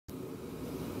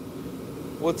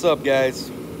What's up, guys?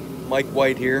 Mike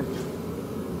White here.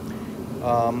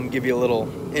 I'm gonna give you a little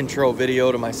intro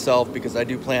video to myself because I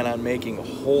do plan on making a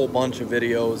whole bunch of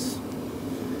videos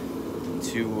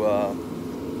to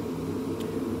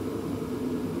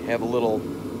have a little.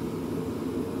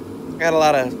 I got a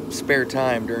lot of spare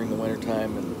time during the winter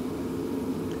time and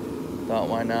thought,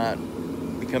 why not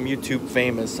become YouTube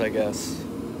famous, I guess.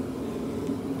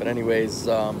 But anyways,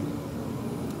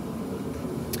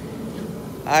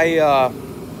 I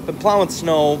been plowing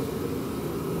snow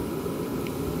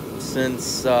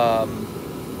since I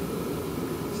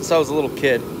was a little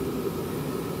kid.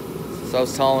 Since I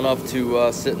was tall enough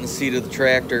to sit in the seat of the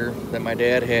tractor that my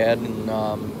dad had, and as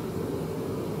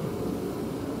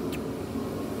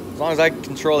long as I could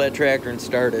control that tractor and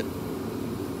start it,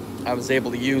 I was able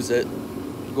to use it,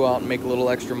 go out and make a little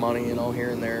extra money, you know,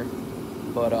 here and there.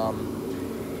 But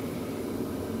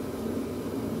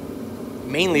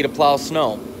mainly to plow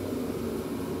snow.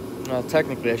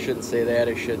 Technically, I shouldn't say that.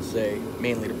 I should say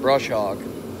mainly to brush hog.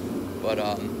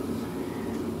 But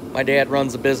my dad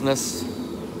runs a business,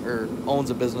 or owns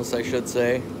a business, I should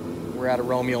say. We're out of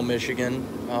Romeo, Michigan.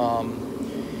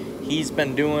 He's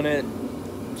been doing it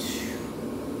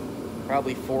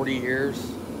probably 40 years,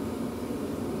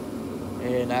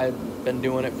 and I've been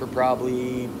doing it for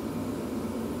probably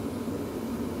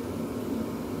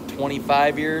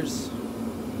 25 years.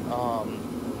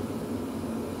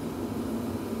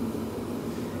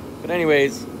 But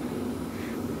anyways,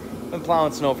 I've been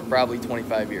plowing snow for probably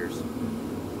 25 years.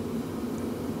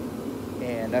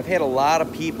 And I've had a lot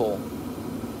of people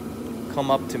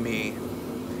come up to me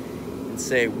and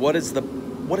say, what is the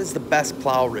best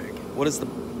plow rig? What is the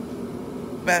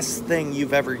best thing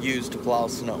you've ever used to plow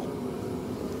snow?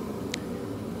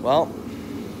 Well,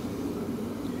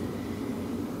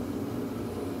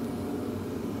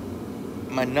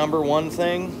 my number one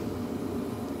thing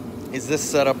is this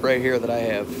setup right here that I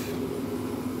have.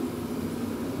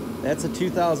 That's a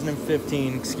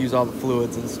 2015, excuse all the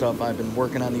fluids and stuff. I've been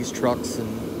working on these trucks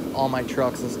and all my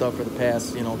trucks and stuff for the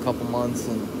past, couple months,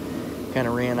 and kind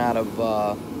of ran out of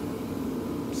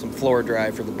some floor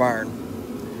dry for the barn.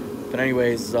 But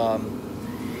anyways, that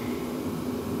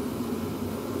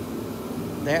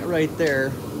right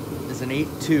there is an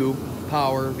 8.2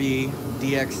 Power V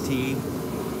DXT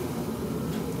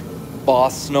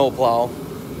Boss snowplow.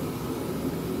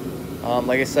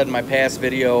 Like I said in my past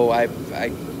video, I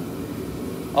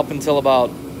up until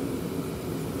about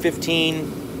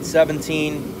 15,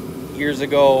 17 years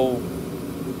ago,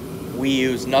 we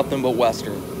used nothing but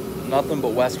Western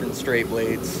straight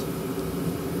blades.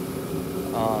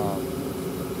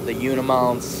 The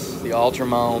Unimounts, the Ultra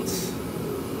mounts.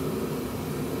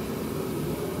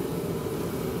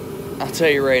 I'll tell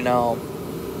you right now,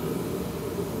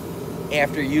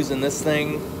 after using this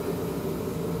thing,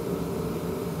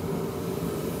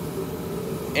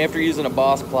 after using a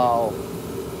Boss plow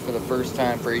for the first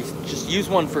time, just use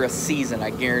one for a season,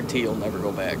 I guarantee you'll never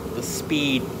go back. The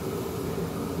speed,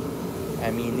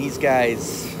 I mean, these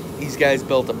guys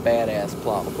built a badass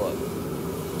plow. But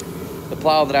the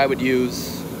plow that I would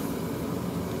use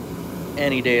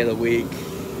any day of the week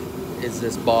is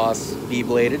this Boss V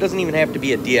blade. It doesn't even have to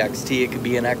be a DXT, it could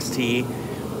be an XT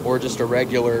or just a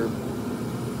regular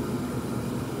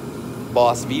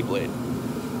Boss V blade.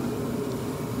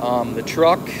 The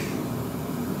truck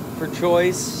for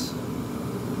choice,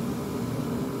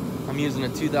 I'm using a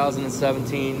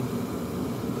 2017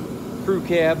 crew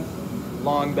cab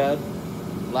long bed.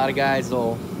 A lot of guys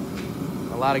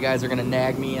are gonna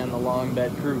nag me on the long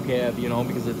bed crew cab,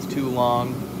 because it's too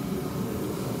long.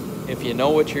 If you know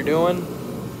what you're doing,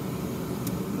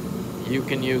 you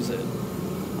can use it.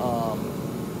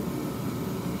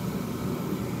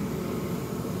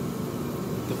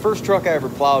 The first truck I ever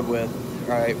plowed with,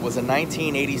 was a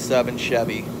 1987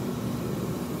 Chevy.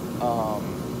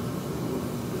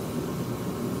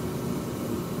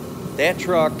 That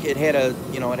truck, it had a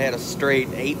straight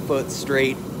 8-foot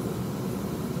straight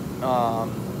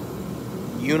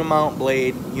Unimount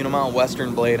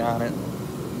Western blade on it.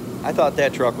 I thought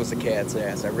that truck was a cat's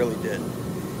ass. I really did.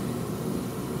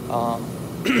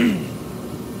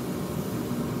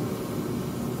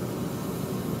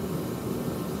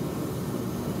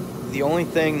 The only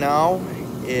thing now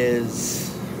is,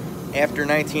 after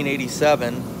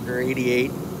 1987 or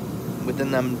 88, within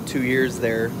them 2 years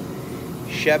there,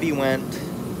 Chevy went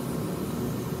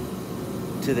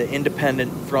to the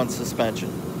independent front suspension.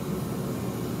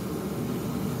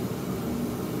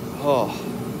 Oh,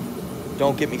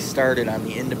 don't get me started on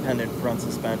the independent front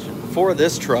suspension. Before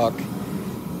this truck,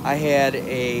 I had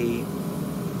a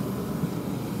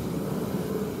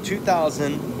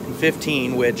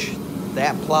 2015, which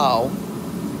that plow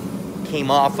came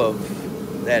off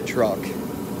of that truck.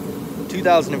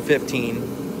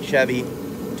 2015 Chevy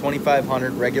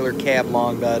 2500 regular cab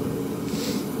long bed.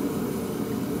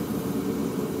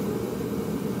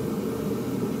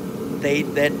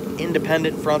 That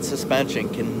independent front suspension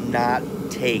cannot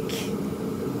take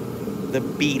the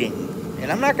beating.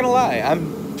 And I'm not gonna lie,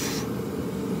 I'm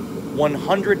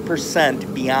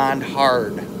 100% beyond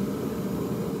hard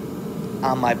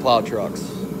on my plow trucks.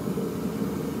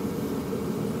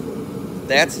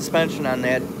 That suspension on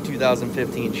that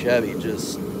 2015 Chevy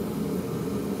just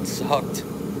sucked.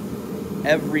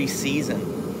 Every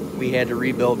season we had to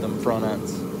rebuild them front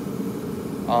ends.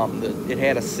 It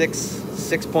had a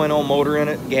 6.0 motor in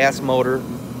it, gas motor.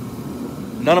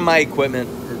 None of my equipment,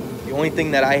 the only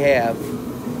thing that I have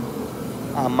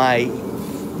on my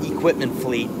equipment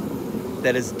fleet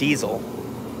that is diesel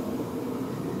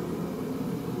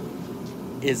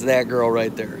is that girl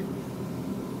right there.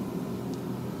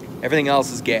 Everything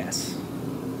else is gas.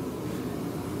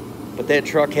 But that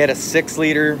truck had a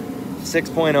 6-liter,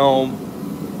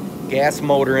 6.0 gas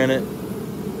motor in it.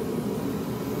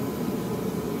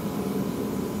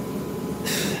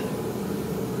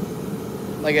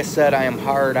 Like I said, I am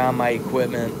hard on my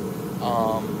equipment.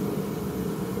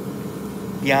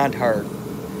 Beyond hard.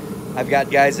 I've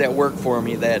got guys that work for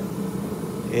me that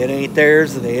it ain't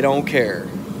theirs, they don't care.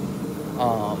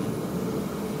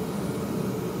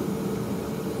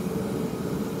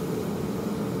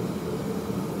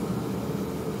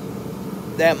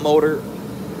 That motor,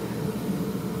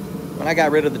 when I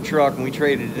got rid of the truck and we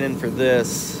traded it in for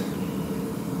this,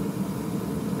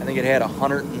 I think it had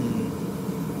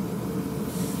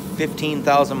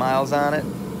 115,000 miles on it.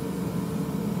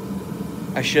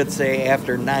 I should say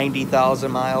after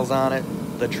 90,000 miles on it,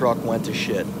 the truck went to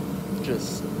shit.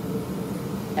 Just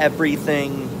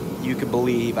everything you could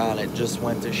believe on it just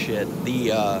went to shit.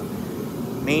 The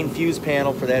main fuse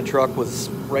panel for that truck was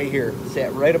right here.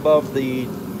 Sat right above the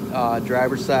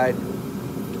driver's side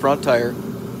front tire.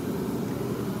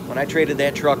 When I traded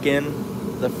that truck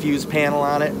in, the fuse panel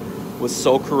on it was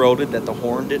so corroded that the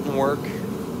horn didn't work.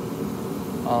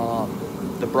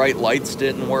 The bright lights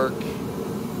didn't work.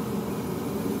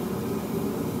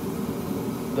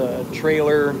 The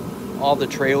trailer, all the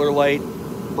trailer light,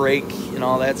 brake, and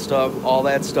all that stuff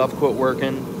quit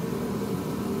working.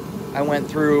 I went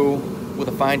through with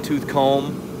a fine-tooth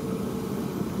comb,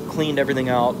 cleaned everything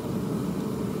out.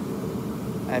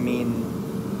 I mean,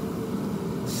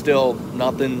 still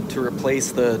nothing to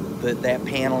replace that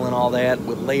panel and all that.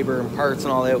 With labor and parts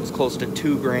and all that, it was close to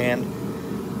 $2,000.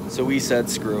 So we said,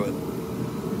 screw it.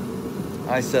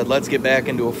 I said, let's get back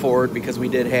into a Ford, because we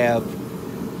did have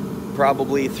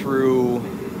probably through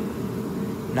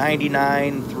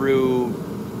 99 through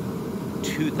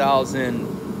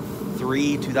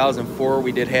 2003, 2004,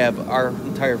 we did have, our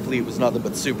entire fleet was nothing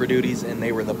but Super Duties, and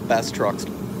they were the best trucks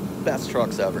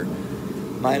ever.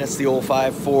 Minus the old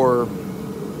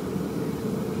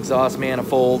 5.4 exhaust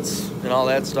manifolds and all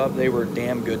that stuff, they were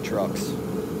damn good trucks.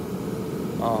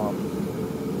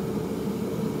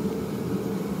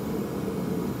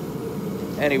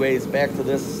 Anyways, back to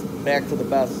the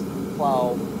best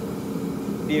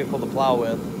vehicle to plow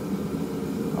with.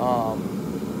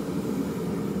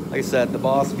 Like I said, the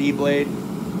Boss V-Blade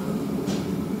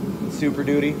Super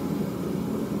Duty.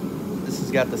 This has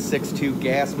got the 6.2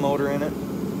 gas motor in it.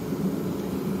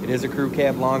 It is a crew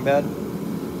cab long bed.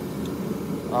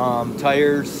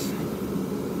 Tires.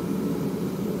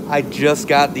 I just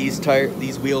got these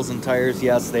wheels and tires.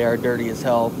 Yes, they are dirty as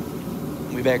hell.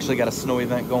 We've actually got a snow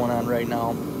event going on right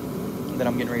now that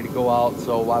I'm getting ready to go out,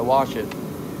 so why wash it?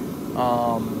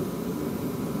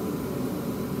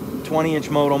 20-inch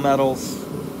moto metals,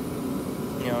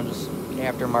 you know, just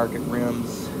aftermarket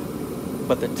rims.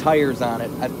 But the tires on it,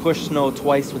 I've pushed snow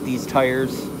twice with these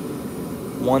tires.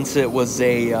 Once it was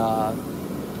the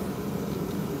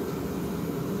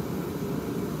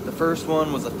first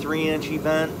one was a 3-inch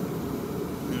event,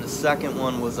 and the second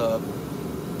one was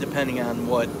depending on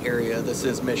what area. This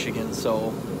is Michigan,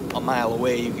 so a mile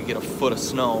away you could get a foot of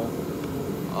snow,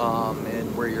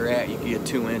 and where you're at you could get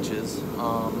 2 inches.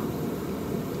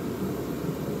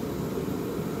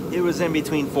 It was in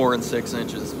between 4 and 6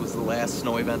 inches was the last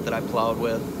snow event that I plowed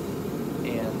with.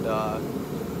 And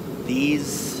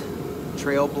these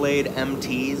Trailblade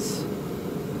MTs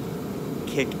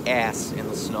kick ass in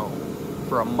the snow.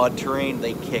 For a mud terrain,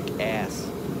 they kick ass.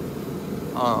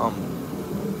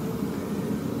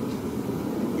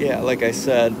 Yeah, like I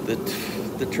said, the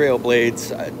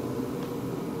Trailblades,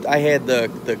 I had the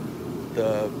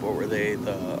what were they,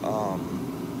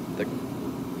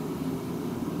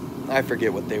 I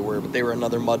forget what they were, but they were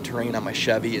another mud terrain on my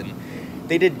Chevy, and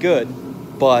they did good,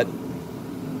 but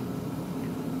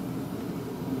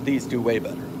these do way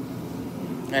better.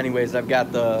 Anyways, I've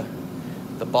got the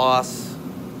Boss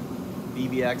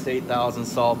BBX 8000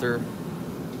 salter.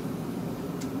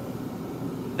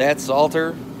 That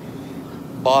salter,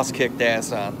 Boss kicked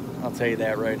ass on. I'll tell you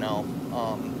that right now.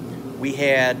 We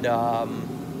had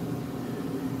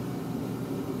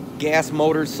gas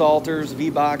motor salters,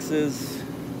 V-boxes,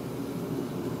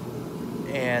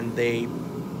 and they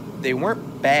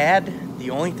weren't bad. The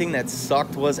only thing that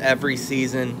sucked was every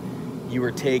season you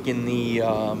were taking the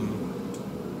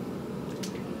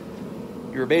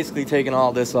you were basically taking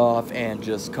all this off and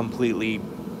just completely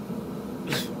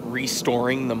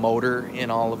restoring the motor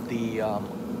in all of the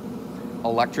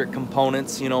electric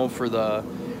components, you know, for the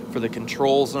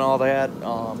controls and all that,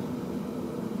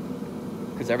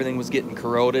 because everything was getting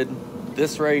corroded.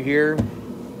 This right here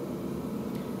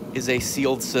is a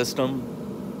sealed system.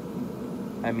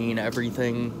 I mean,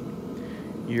 everything,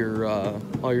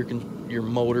 all your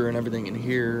motor and everything in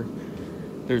here.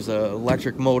 There's an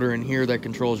electric motor in here that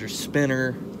controls your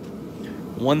spinner.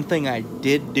 One thing I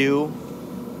did do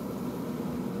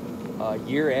a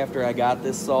year after I got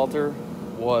this salter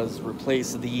was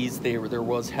replace these. There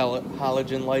was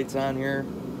halogen lights on here.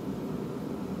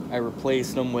 I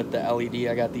replaced them with the LED.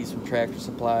 I got these from Tractor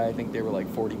Supply. I think they were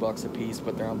like 40 bucks a piece,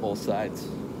 but they're on both sides.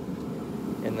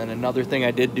 And then another thing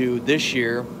I did do this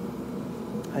year,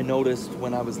 I noticed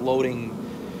when I was loading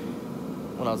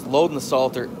the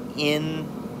salter in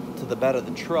to the bed of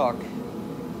the truck,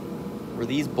 where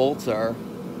these bolts are,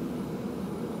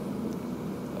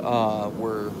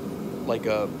 were like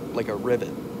a rivet,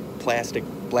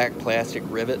 black plastic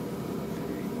rivet,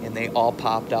 and they all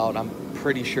popped out. I'm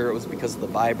pretty sure it was because of the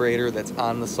vibrator that's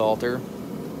on the salter.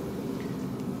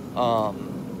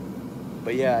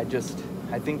 But yeah, I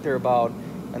think they're about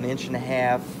an inch and a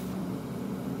half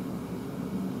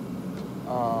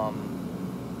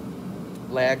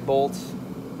lag bolts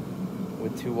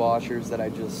with 2 washers that I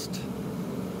just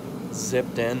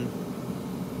zipped in,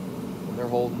 and they're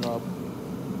holding up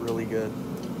really good.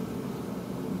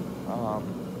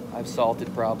 I've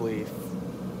salted probably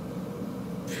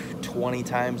 20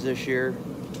 times this year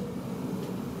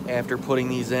after putting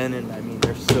these in, and I mean,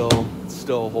 they're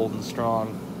still holding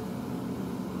strong.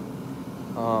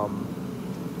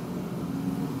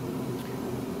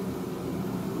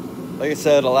 Like I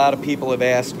said, a lot of people have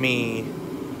asked me,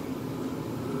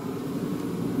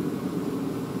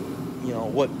 you know,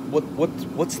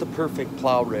 what's the perfect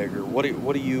plow rig, or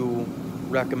what do you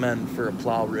recommend for a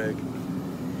plow rig?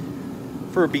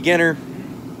 For a beginner,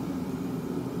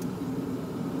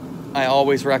 I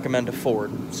always recommend a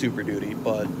Ford Super Duty,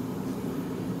 but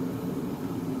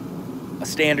a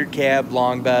standard cab,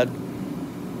 long bed,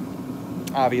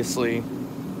 obviously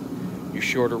your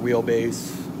shorter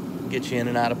wheelbase get you in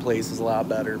and out of places a lot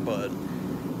better. But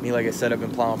me, like I said, I've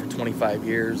been plowing for 25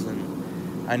 years, and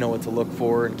I know what to look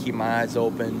for and keep my eyes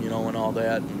open, you know, and all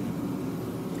that. And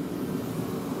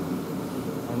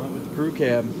I went with the crew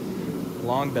cab,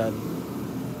 long bed.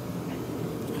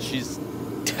 She's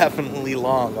definitely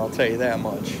long, I'll tell you that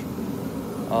much.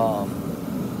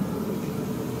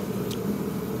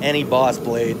 Any Boss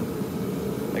blade,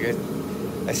 like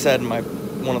I said in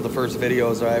one of the first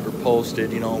videos I ever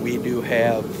posted, you know, we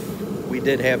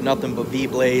did have nothing but V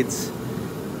blades,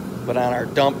 but on our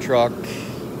dump truck,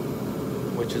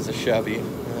 which is a Chevy,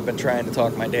 and I've been trying to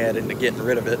talk my dad into getting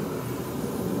rid of it,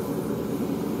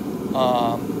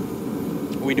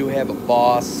 we do have a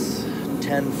Boss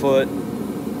 10-foot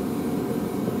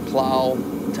plow,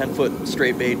 10-foot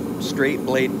straight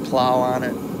blade plow on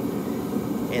it,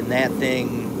 and that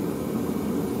thing,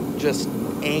 just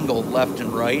angled left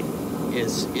and right,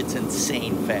 it's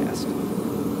insane fast.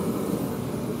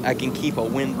 I can keep a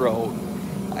windrow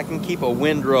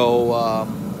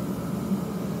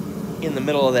in the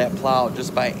middle of that plow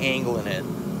just by angling it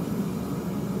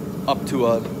up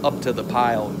to the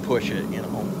pile and push it, you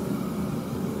know.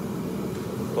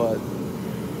 But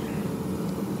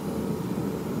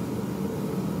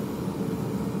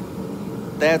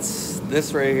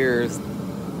this right here is,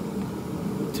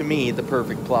 to me, the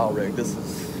perfect plow rig. This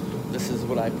is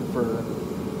what I prefer.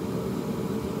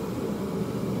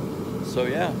 So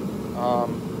yeah, if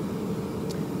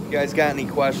you guys got any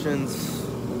questions,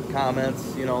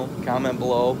 comments, you know, comment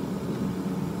below.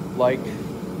 Like,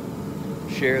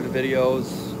 share the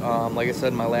videos. Like I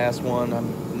said in my last one,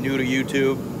 I'm new to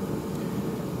YouTube,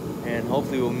 and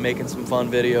hopefully we'll be making some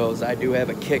fun videos. I do have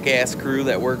a kick-ass crew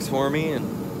that works for me, and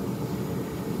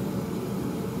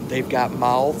they've got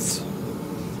mouths,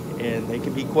 and they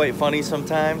can be quite funny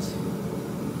sometimes.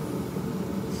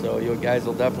 So you guys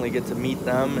will definitely get to meet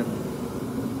them, and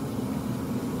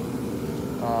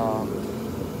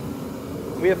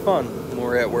we have fun. when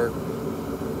we're at work.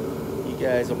 You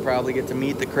guys will probably get to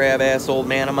meet the crab-ass old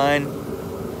man of mine.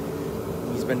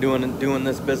 He's been doing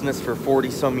this business for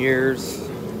 40-some years.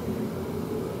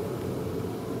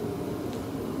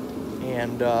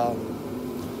 And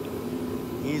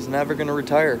he's never going to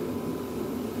retire.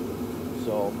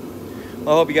 So,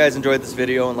 I hope you guys enjoyed this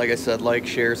video. And like I said, like,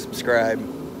 share, subscribe.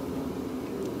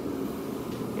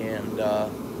 And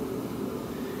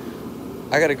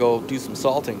I got to go do some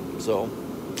salting. So,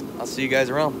 I'll see you guys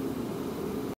around.